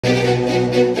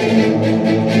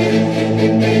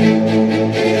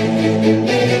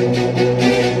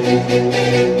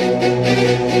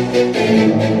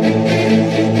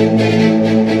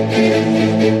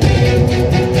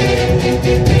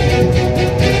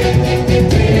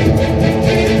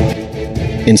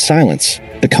In silence,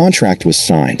 the contract was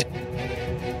signed.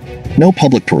 No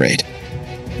public parade.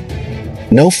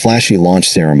 No flashy launch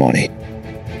ceremony.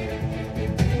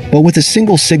 But with a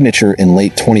single signature in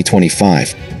late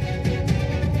 2025,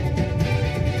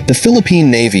 the Philippine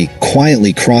Navy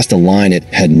quietly crossed a line it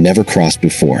had never crossed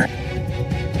before.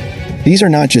 These are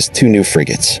not just two new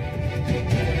frigates.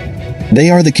 They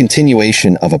are the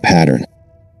continuation of a pattern,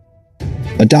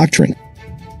 a doctrine,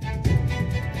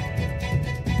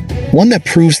 one that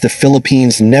proves the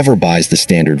Philippines never buys the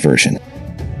standard version.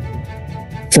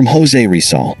 From Jose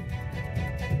Rizal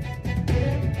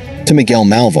to Miguel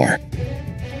Malvar,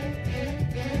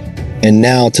 and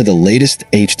now to the latest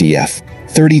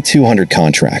HDF-3200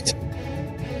 contract.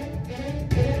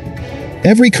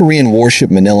 Every Korean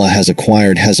warship Manila has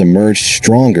acquired has emerged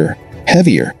stronger,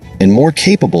 heavier, and more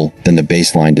capable than the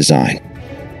baseline design.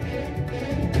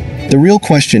 The real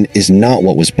question is not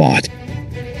what was bought,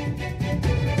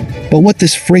 but what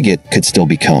this frigate could still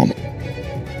become,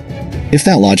 if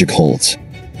that logic holds.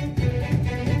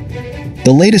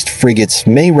 The latest frigates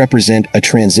may represent a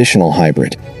transitional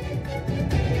hybrid.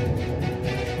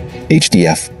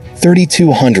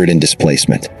 HDF-3200 in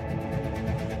displacement.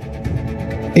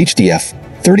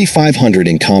 HDF-3500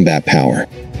 in combat power.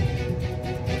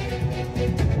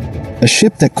 A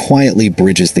ship that quietly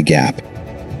bridges the gap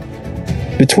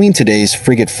between today's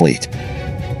frigate fleet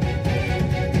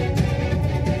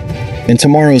and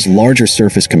tomorrow's larger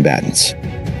surface combatants.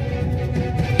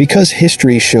 Because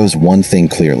history shows one thing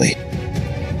clearly: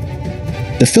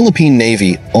 the Philippine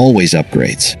Navy always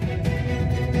upgrades.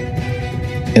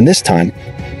 And this time,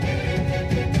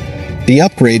 the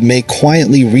upgrade may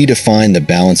quietly redefine the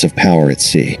balance of power at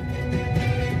sea.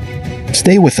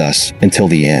 Stay with us until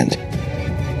the end.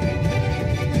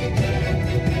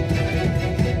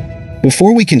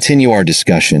 Before we continue our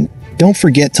discussion, don't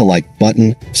forget to like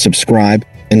button, subscribe,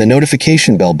 and the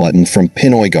notification bell button from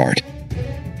Pinoy Guard.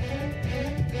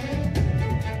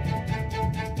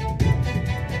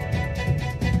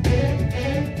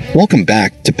 Welcome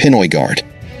back to Pinoy Guard.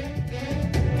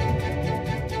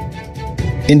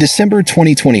 In December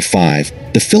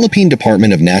 2025, the Philippine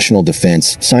Department of National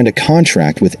Defense signed a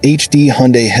contract with HD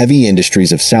Hyundai Heavy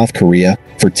Industries of South Korea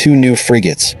for two new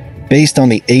frigates, based on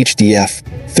the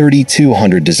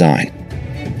HDF-3200 design.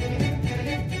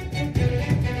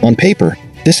 On paper,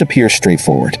 this appears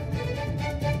straightforward.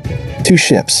 Two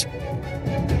ships,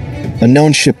 a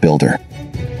known shipbuilder,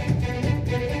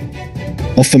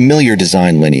 a familiar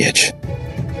design lineage.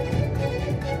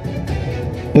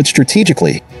 But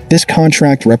strategically, this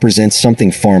contract represents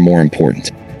something far more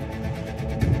important.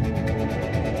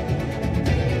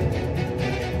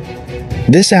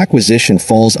 This acquisition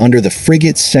falls under the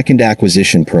Frigate's Second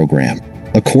Acquisition Program,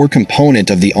 a core component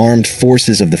of the Armed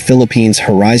Forces of the Philippines'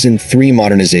 Horizon 3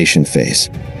 modernization phase.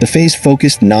 The phase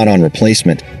focused not on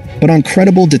replacement, but on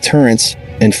credible deterrence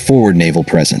and forward naval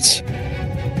presence.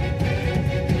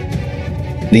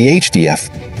 The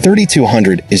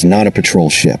HDF-3200 is not a patrol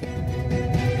ship.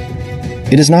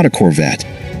 It is not a corvette.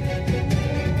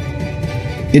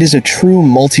 It is a true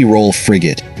multi-role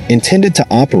frigate intended to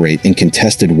operate in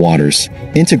contested waters,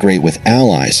 integrate with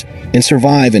allies, and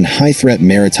survive in high-threat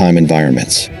maritime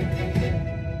environments.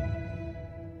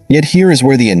 Yet here is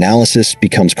where the analysis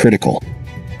becomes critical.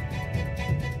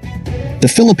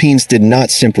 The Philippines did not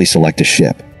simply select a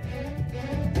ship.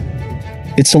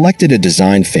 It selected a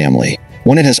design family,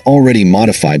 one it has already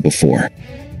modified before.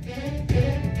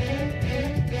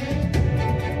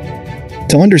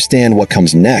 To understand what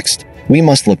comes next, we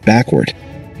must look backward.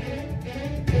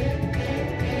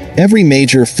 Every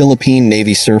major Philippine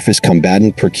Navy surface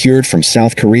combatant procured from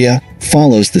South Korea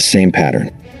follows the same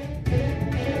pattern.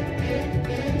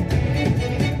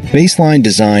 Baseline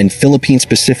design,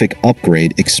 Philippine-specific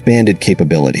upgrade, expanded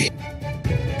capability.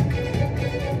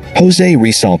 Jose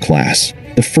Rizal-class,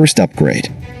 the first upgrade.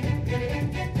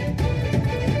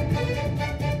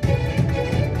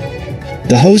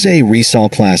 The Jose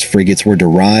Rizal-class frigates were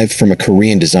derived from a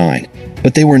Korean design,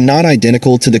 but they were not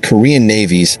identical to the Korean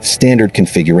Navy's standard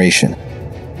configuration.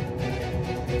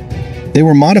 They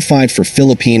were modified for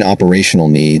Philippine operational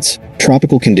needs,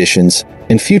 tropical conditions,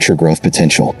 and future growth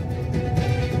potential.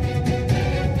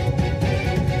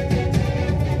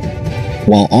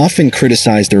 While often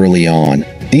criticized early on,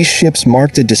 these ships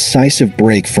marked a decisive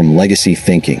break from legacy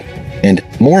thinking, and,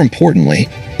 more importantly,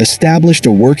 established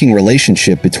a working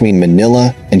relationship between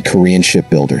Manila and Korean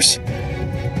shipbuilders.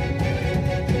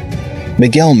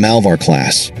 Miguel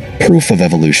Malvar-class, proof of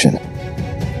evolution.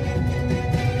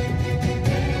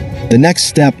 The next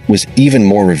step was even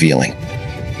more revealing.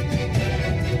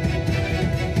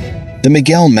 The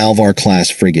Miguel Malvar-class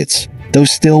frigates, though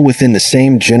still within the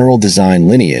same general design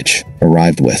lineage,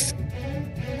 arrived with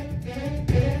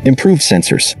improved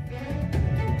sensors,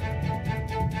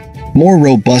 more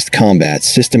robust combat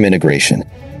system integration,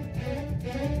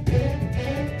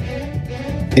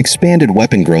 expanded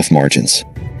weapon growth margins.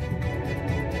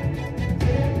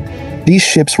 These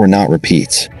ships were not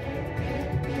repeats.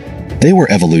 They were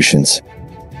evolutions.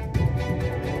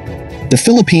 The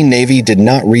Philippine Navy did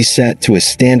not reset to a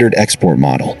standard export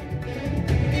model.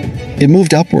 It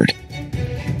moved upward.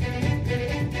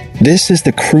 This is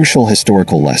the crucial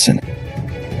historical lesson.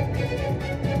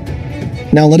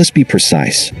 Now let us be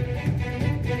precise.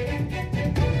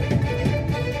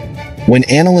 When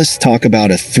analysts talk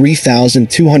about a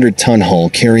 3,200-ton hull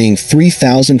carrying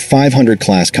 3,500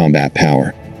 class combat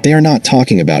power, they are not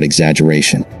talking about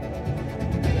exaggeration.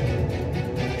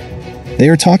 They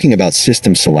are talking about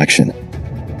system selection.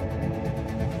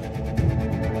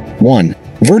 1.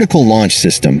 Vertical launch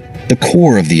system, the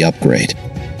core of the upgrade.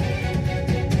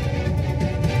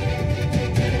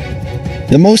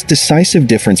 The most decisive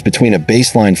difference between a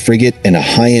baseline frigate and a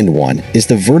high-end one is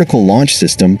the vertical launch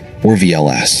system, or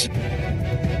VLS.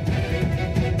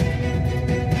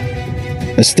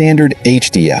 A standard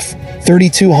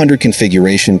HDF-3200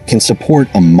 configuration can support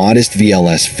a modest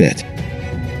VLS fit,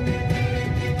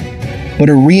 but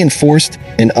a reinforced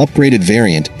and upgraded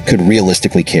variant could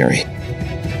realistically carry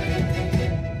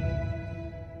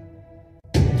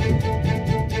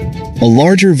a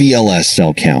larger VLS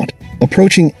cell count,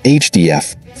 approaching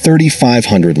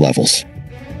HDF-3500 levels.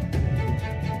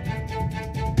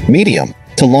 Medium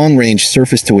to long-range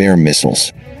surface-to-air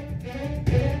missiles.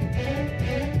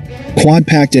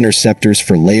 Quad-packed interceptors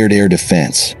for layered air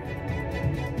defense.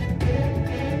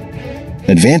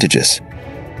 Advantages: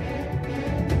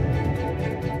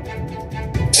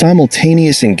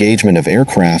 simultaneous engagement of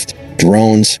aircraft,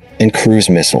 drones, and cruise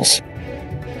missiles.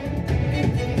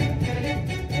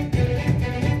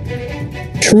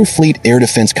 True fleet air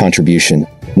defense contribution,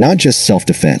 not just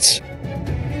self-defense.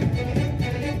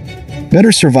 Better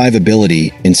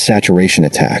survivability in saturation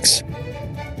attacks.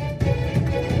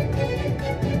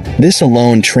 This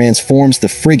alone transforms the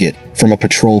frigate from a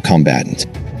patrol combatant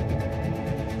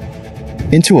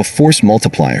into a force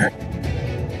multiplier.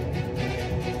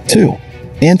 2.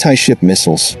 Anti-ship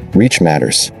missiles, reach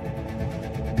matters.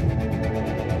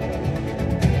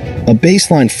 A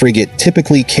baseline frigate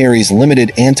typically carries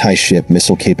limited anti-ship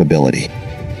missile capability.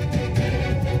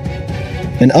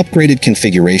 An upgraded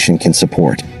configuration can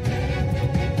support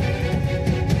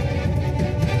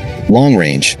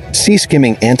long-range,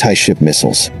 sea-skimming anti-ship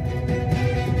missiles,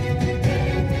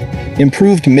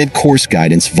 improved mid-course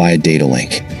guidance via data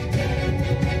link,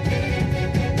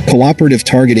 cooperative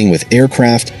targeting with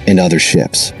aircraft and other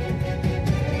ships.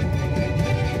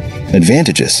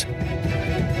 Advantages: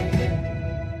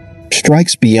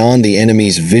 strikes beyond the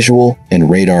enemy's visual and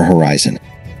radar horizon.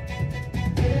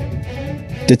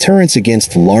 Deterrence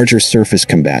against larger surface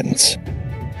combatants.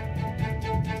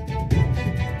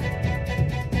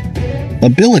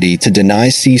 Ability to deny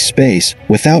sea space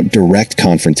without direct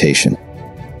confrontation.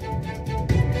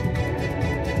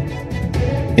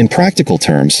 In practical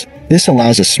terms, this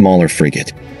allows a smaller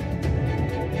frigate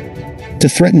to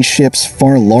threaten ships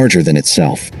far larger than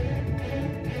itself.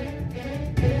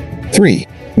 3.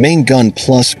 Main gun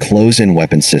plus close-in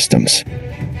weapon systems.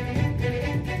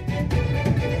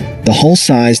 The hull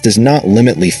size does not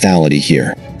limit lethality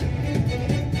here.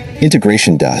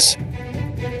 Integration does.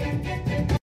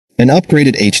 An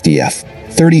upgraded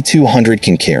HDF-3200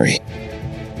 can carry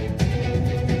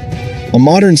a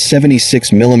modern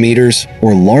 76mm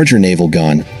or larger naval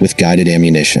gun with guided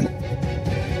ammunition,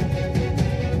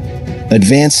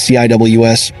 advanced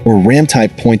CIWS or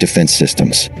RAM-type point defense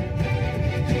systems.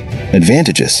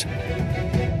 Advantages: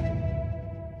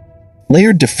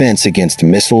 layered defense against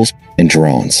missiles and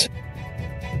drones,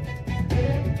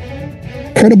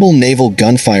 credible naval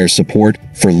gunfire support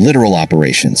for littoral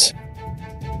operations,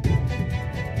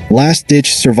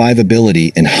 last-ditch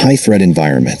survivability in high-threat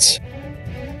environments.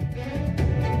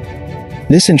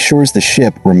 This ensures the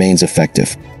ship remains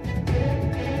effective,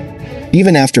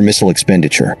 even after missile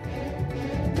expenditure.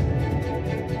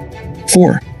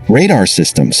 4. Radar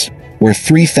systems, where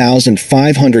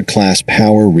 3,500 class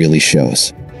power really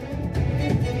shows.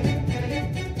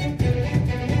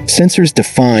 Sensors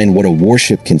define what a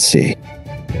warship can see,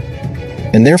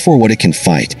 and therefore what it can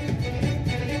fight.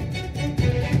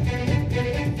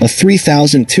 A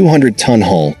 3,200-ton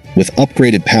hull with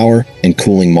upgraded power and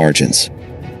cooling margins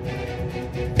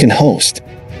can host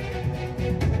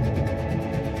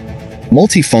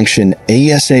multifunction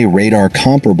AESA radar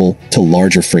comparable to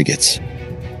larger frigates.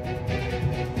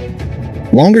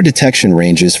 Longer detection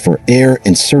ranges for air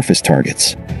and surface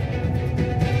targets.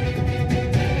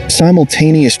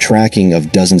 Simultaneous tracking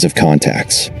of dozens of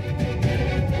contacts.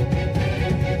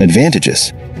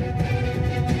 Advantages: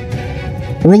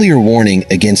 earlier warning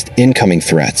against incoming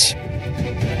threats.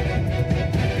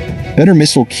 Better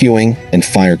missile queuing and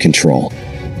fire control.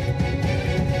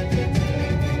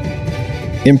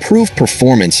 Improved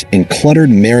performance in cluttered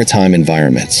maritime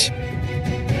environments.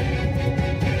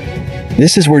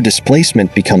 This is where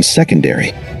displacement becomes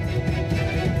secondary.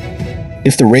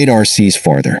 If the radar sees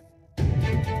farther,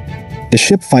 the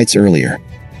ship fights earlier.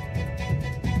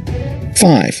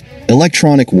 5.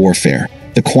 Electronic warfare,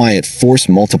 the quiet force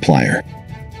multiplier.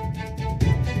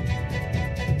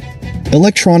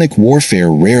 Electronic warfare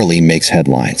rarely makes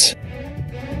headlines,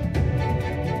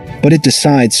 but it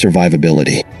decides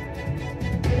survivability.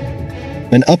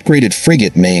 An upgraded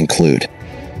frigate may include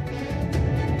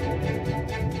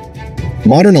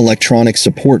Modern Electronic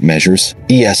Support Measures,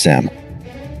 ESM,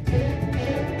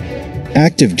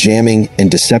 Active Jamming and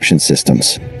Deception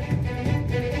Systems,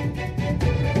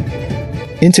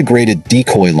 Integrated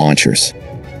Decoy Launchers.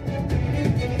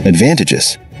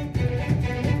 Advantages: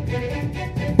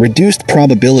 reduced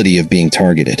probability of being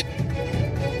targeted,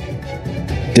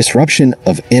 disruption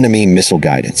of enemy missile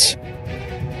guidance,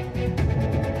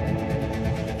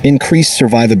 increased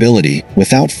survivability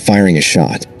without firing a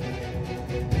shot.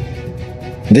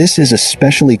 This is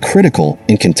especially critical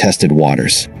in contested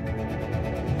waters,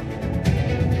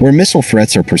 where missile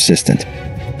threats are persistent.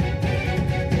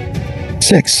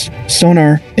 6.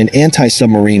 Sonar and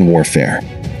anti-submarine warfare.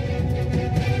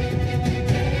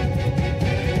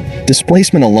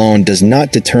 Displacement alone does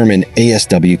not determine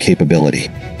ASW capability.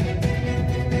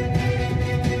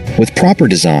 With proper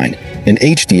design, an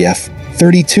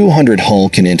HDF-3200 hull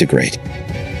can integrate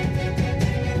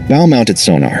bow-mounted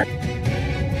sonar,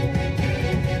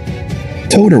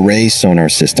 towed array sonar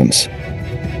systems,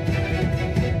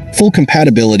 full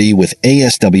compatibility with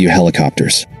ASW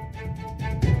helicopters.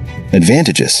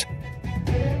 Advantages: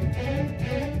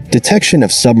 detection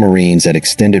of submarines at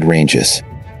extended ranges,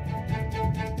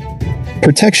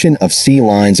 protection of sea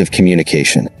lines of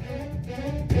communication,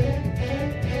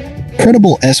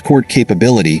 credible escort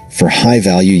capability for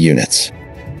high-value units.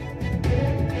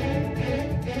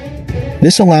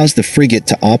 This allows the frigate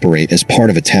to operate as part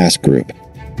of a task group,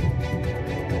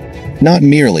 not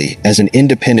merely as an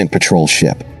independent patrol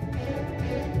ship.